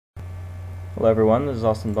Hello everyone, this is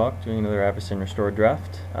Austin Bach doing another Avacyn Restored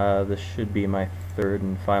draft. This should be my third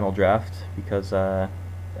and final draft because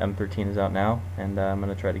M13 is out now, and I'm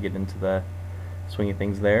going to try to get into the swing of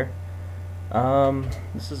things there.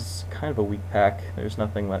 This is kind of a weak pack. There's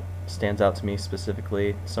nothing that stands out to me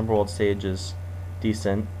specifically. Summerworld Sage is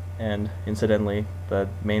decent, and incidentally, the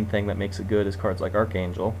main thing that makes it good is cards like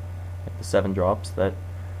Archangel, like the 7 drops, like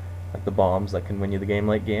the bombs that can win you the game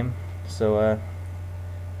late game. So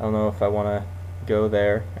I don't know if I want to go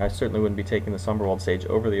there. I certainly wouldn't be taking the Summerworld Sage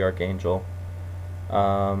over the Archangel.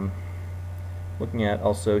 Looking at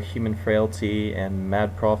also Human Frailty and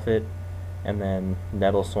Mad Prophet, and then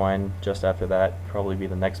Nettle Swine just after that, probably be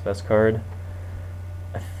the next best card.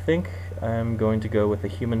 I think I'm going to go with the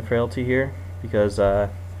Human Frailty here, because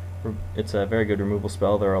it's a very good removal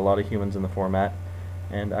spell. There are a lot of humans in the format,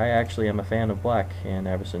 and I actually am a fan of black in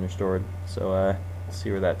Avacyn Restored, so let's see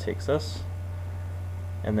where that takes us.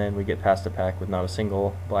 And then we get past a pack with not a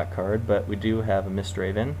single black card, but we do have a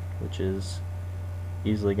Mistraven, which is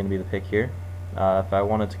easily going to be the pick here. If I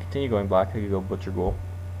wanted to continue going black, I could go Butcher Ghoul.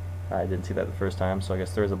 I didn't see that the first time, so I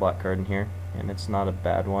guess there is a black card in here, and it's not a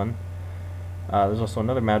bad one. There's also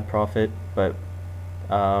another Mad Prophet, but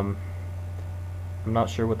I'm not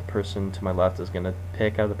sure what the person to my left is going to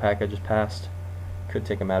pick out of the pack I just passed. Could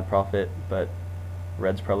take a Mad Prophet, but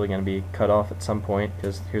red's probably going to be cut off at some point,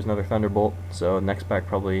 because here's another Thunderbolt, so next pack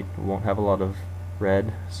probably won't have a lot of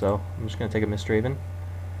red, so I'm just going to take a Mistraven.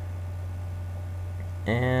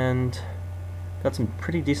 And got some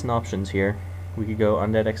pretty decent options here. We could go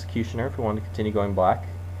Undead Executioner if we want to continue going black.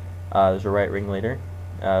 There's a Riot Ringleader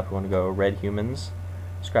if we want to go red humans.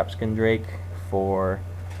 Scrapskin Drake for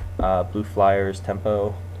blue flyers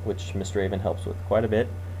tempo, which Mistraven helps with quite a bit.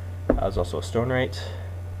 There's also a Stone Right.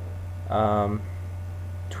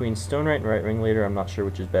 Between Stone Right and Riot Ringleader, I'm not sure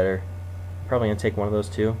which is better. I'm probably going to take one of those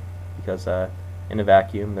two, because in a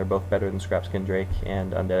vacuum they're both better than Scrapskin Drake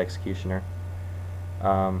and Undead Executioner.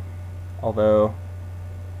 Although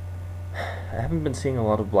I haven't been seeing a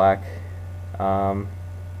lot of black.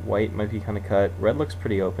 White might be kind of cut. Red looks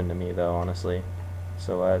pretty open to me though, honestly.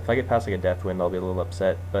 So if I get past like a Deathwind, I'll be a little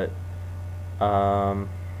upset, but I'll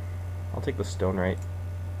take the Stone Right,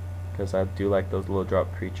 because I do like those little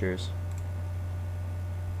drop creatures.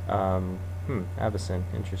 Avacyn,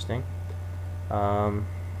 interesting. Go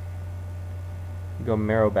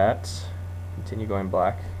Marrowbats, continue going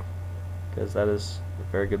black, because that is a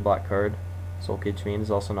very good black card. Soul Cage Fiend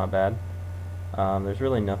is also not bad. There's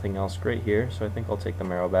really nothing else great here, so I think I'll take the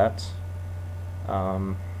Marrowbats.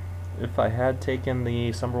 If I had taken the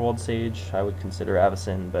Summerworld Sage, I would consider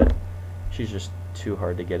Avacyn, but she's just too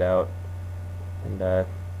hard to get out, and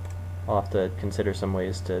I'll have to consider some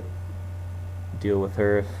ways to deal with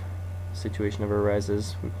her if the situation ever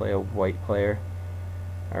arises. We play a white player.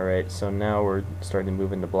 Alright, so now we're starting to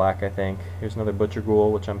move into black, I think. Here's another Butcher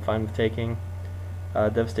Ghoul, which I'm fine with taking.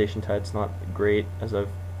 Devastation Tide's not great, as I've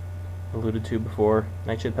alluded to before.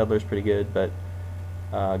 Nightshade Peddler's pretty good, but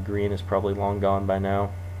green is probably long gone by now.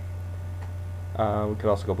 We could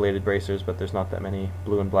also go Bladed Bracers, but there's not that many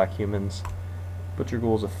blue and black humans. Butcher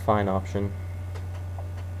Ghoul's a fine option.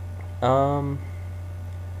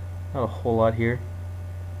 Not a whole lot here.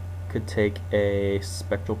 Could take a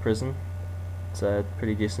Spectral Prison. It's a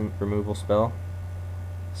pretty decent removal spell.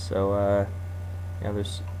 So yeah,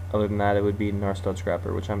 there's other than that it would be Narstad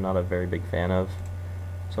Scrapper, which I'm not a very big fan of.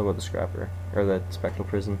 So I'll go with the Scrapper, or the Spectral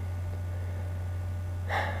Prison.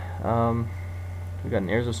 We got an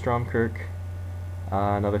Heirs of Stromkirk,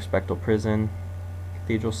 another Spectral Prison,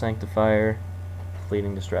 Cathedral Sanctifier,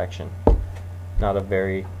 Fleeting Distraction. Not a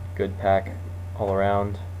very good pack all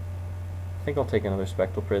around. I think I'll take another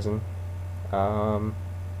Spectral Prison.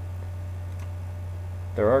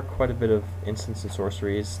 There are quite a bit of instants and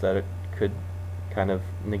sorceries that it could kind of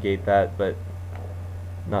negate that, but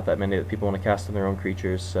not that many that people want to cast on their own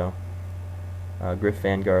creatures, so Griff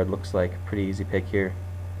Vanguard looks like a pretty easy pick here.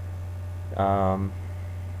 Other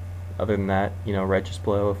than that, you know, Righteous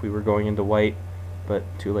Blow if we were going into white, but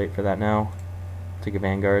too late for that now. Take a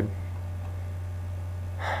Vanguard.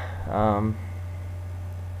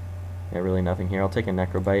 Yeah, really nothing here. I'll take a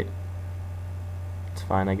Necrobite. It's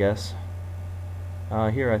fine, I guess.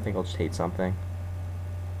 Here I think I'll just hate something.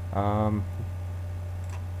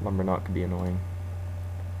 Lumberknot could be annoying.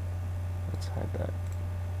 Let's hide that.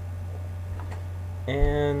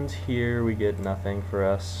 And here we get nothing for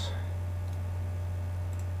us.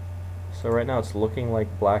 So right now it's looking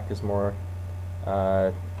like black is more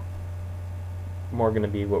going to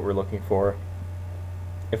be what we're looking for.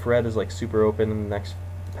 If red is like super open in the next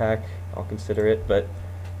pack, I'll consider it, but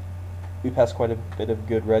we passed quite a bit of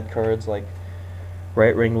good red cards like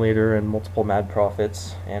Right Ringleader and multiple Mad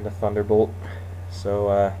Prophets and a Thunderbolt. So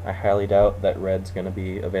I highly doubt that red's going to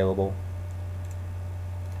be available.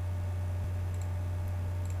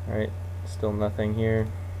 Alright, still nothing here.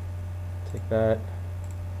 Take that.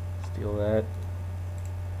 Steal that.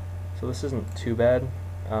 So this isn't too bad.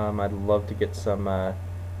 I'd love to get some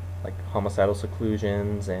like Homicidal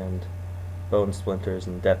Seclusions and Bone Splinters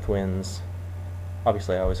and Death Winds.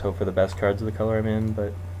 Obviously I always hope for the best cards of the color I'm in, but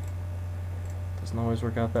it doesn't always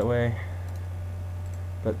work out that way.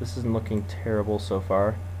 But this isn't looking terrible so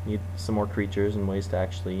far. Need some more creatures and ways to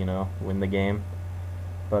actually, you know, win the game.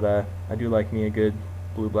 But I do like me a good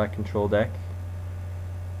blue-black control deck.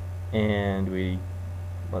 And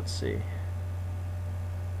let's see.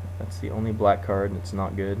 That's the only black card and it's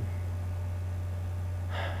not good.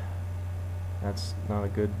 That's not a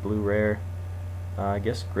good blue rare. I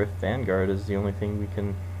guess Gryff Vanguard is the only thing we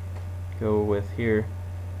can go with here.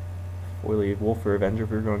 Foily Wolf Revenger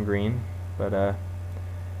if we're going green. But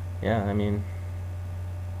yeah, I mean,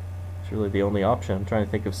 it's really the only option. I'm trying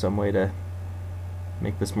to think of some way to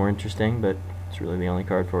make this more interesting, but it's really the only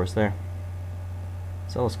card for us there.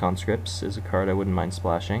 Zealous Conscripts is a card I wouldn't mind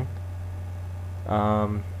splashing.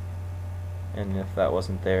 And if that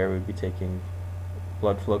wasn't there, we'd be taking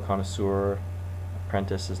Bloodflow Connoisseur.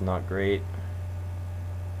 Apprentice is not great.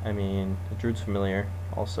 I mean, the Druid's Familiar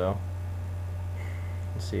also.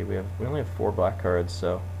 Let's see, we only have 4 black cards,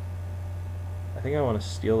 so I think I want to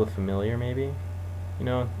steal the Familiar maybe. You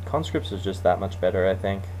know, Conscripts is just that much better, I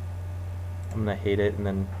think. I'm gonna hate it and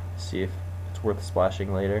then see if it's worth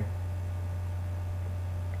splashing later.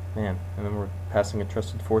 Man, and then we're passing a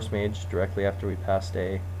Trusted Force Mage directly after we passed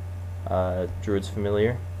a Druid's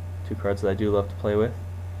Familiar. 2 cards that I do love to play with.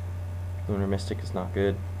 Lunar Mystic is not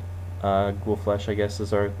good. Ghoul Flesh, I guess,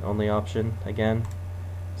 is our only option. Again,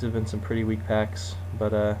 these have been some pretty weak packs,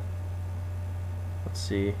 but let's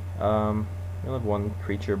see. We only have 1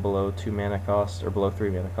 creature below 2 mana cost, or below 3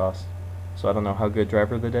 mana cost. So I don't know how good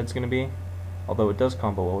Driver of the Dead's going to be, although it does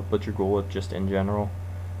combo well with Butcher Ghoul just in general.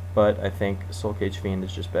 But I think Soul Cage Fiend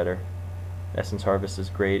is just better. Essence Harvest is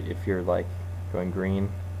great if you're like going green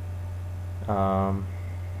and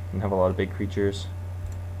have a lot of big creatures.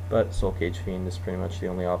 But Soul Cage Fiend is pretty much the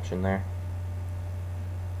only option there.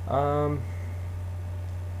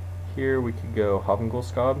 Here we could go Hobngull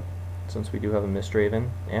Scob, since we do have a Mistraven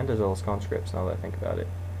and a Zealous Conscripts, now that I think about it.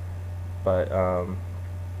 But other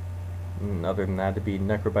than that, it'd be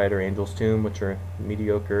Necrobite or Angel's Tomb, which are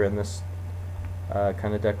mediocre in this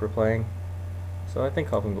kind of deck we're playing. So I think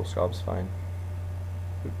Hobngull Scob's fine.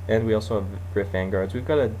 And we also have Gryff Vanguards. We've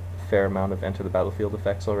got a fair amount of Enter the Battlefield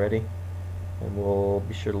effects already, and we'll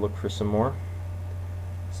be sure to look for some more.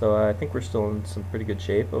 So I think we're still in some pretty good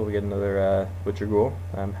shape. Oh, we get another Butcher Ghoul.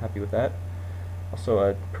 I'm happy with that. Also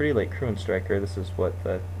a pretty late Cruin Striker. This is what,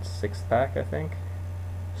 the 6th pack, I think.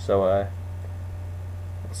 So it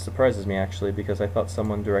surprises me actually, because I thought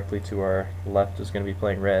someone directly to our left was going to be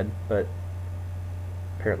playing red, but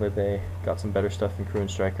apparently they got some better stuff than Cruin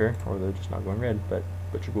Striker, or they're just not going red, but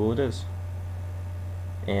Butcher Ghoul it is.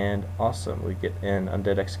 And awesome, we get an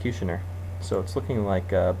Undead Executioner. So it's looking like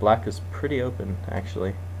black is pretty open,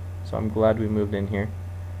 actually. So I'm glad we moved in here.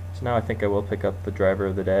 So now I think I will pick up the Driver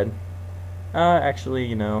of the Dead. Actually,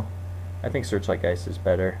 you know, I think Searchlight Geist is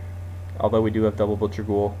better. Although we do have double Butcher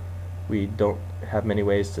Ghoul, we don't have many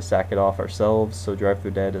ways to sack it off ourselves, so Drive of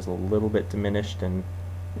the Dead is a little bit diminished in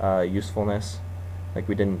usefulness. Like,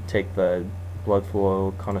 we didn't take the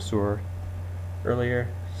Bloodflow Connoisseur earlier,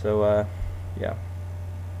 so yeah.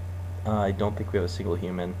 I don't think we have a single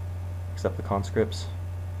human except the conscripts.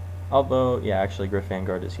 Although, yeah, actually Gryff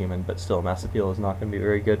Vanguard is human, but still Mass Appeal is not going to be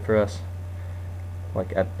very good for us.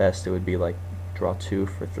 Like, at best it would be like draw 2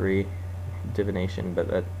 for 3 divination, but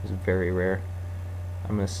that is very rare.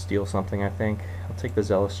 I'm going to steal something, I think. I'll take the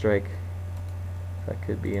Zealous Strike. That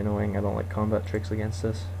could be annoying. I don't like combat tricks against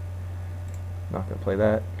this. Not going to play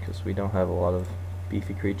that because we don't have a lot of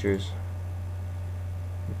beefy creatures.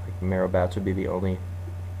 Like Marrow Bats would be the only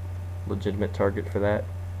legitimate target for that.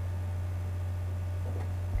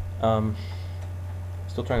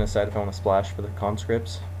 Still trying to decide if I want to splash for the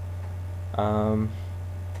conscripts. It's not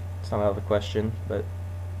out of the question, but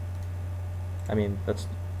I mean, that's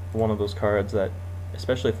one of those cards that,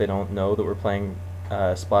 especially if they don't know that we're playing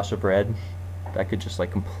Splash of Red, that could just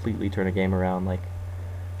like completely turn a game around. Like,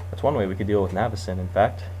 that's one way we could deal with Avacyn, in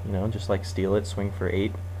fact. You know, just like steal it, swing for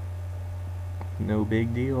 8. No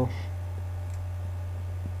big deal.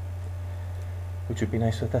 Which would be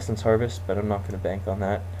nice with Essence Harvest, but I'm not going to bank on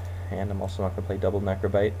that. And I'm also not going to play double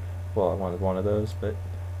Necrobite. Well, I wanted one of those, but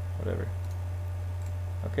whatever.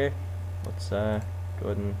 Okay, let's go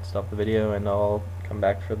ahead and stop the video, and I'll come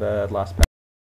back for the last pack.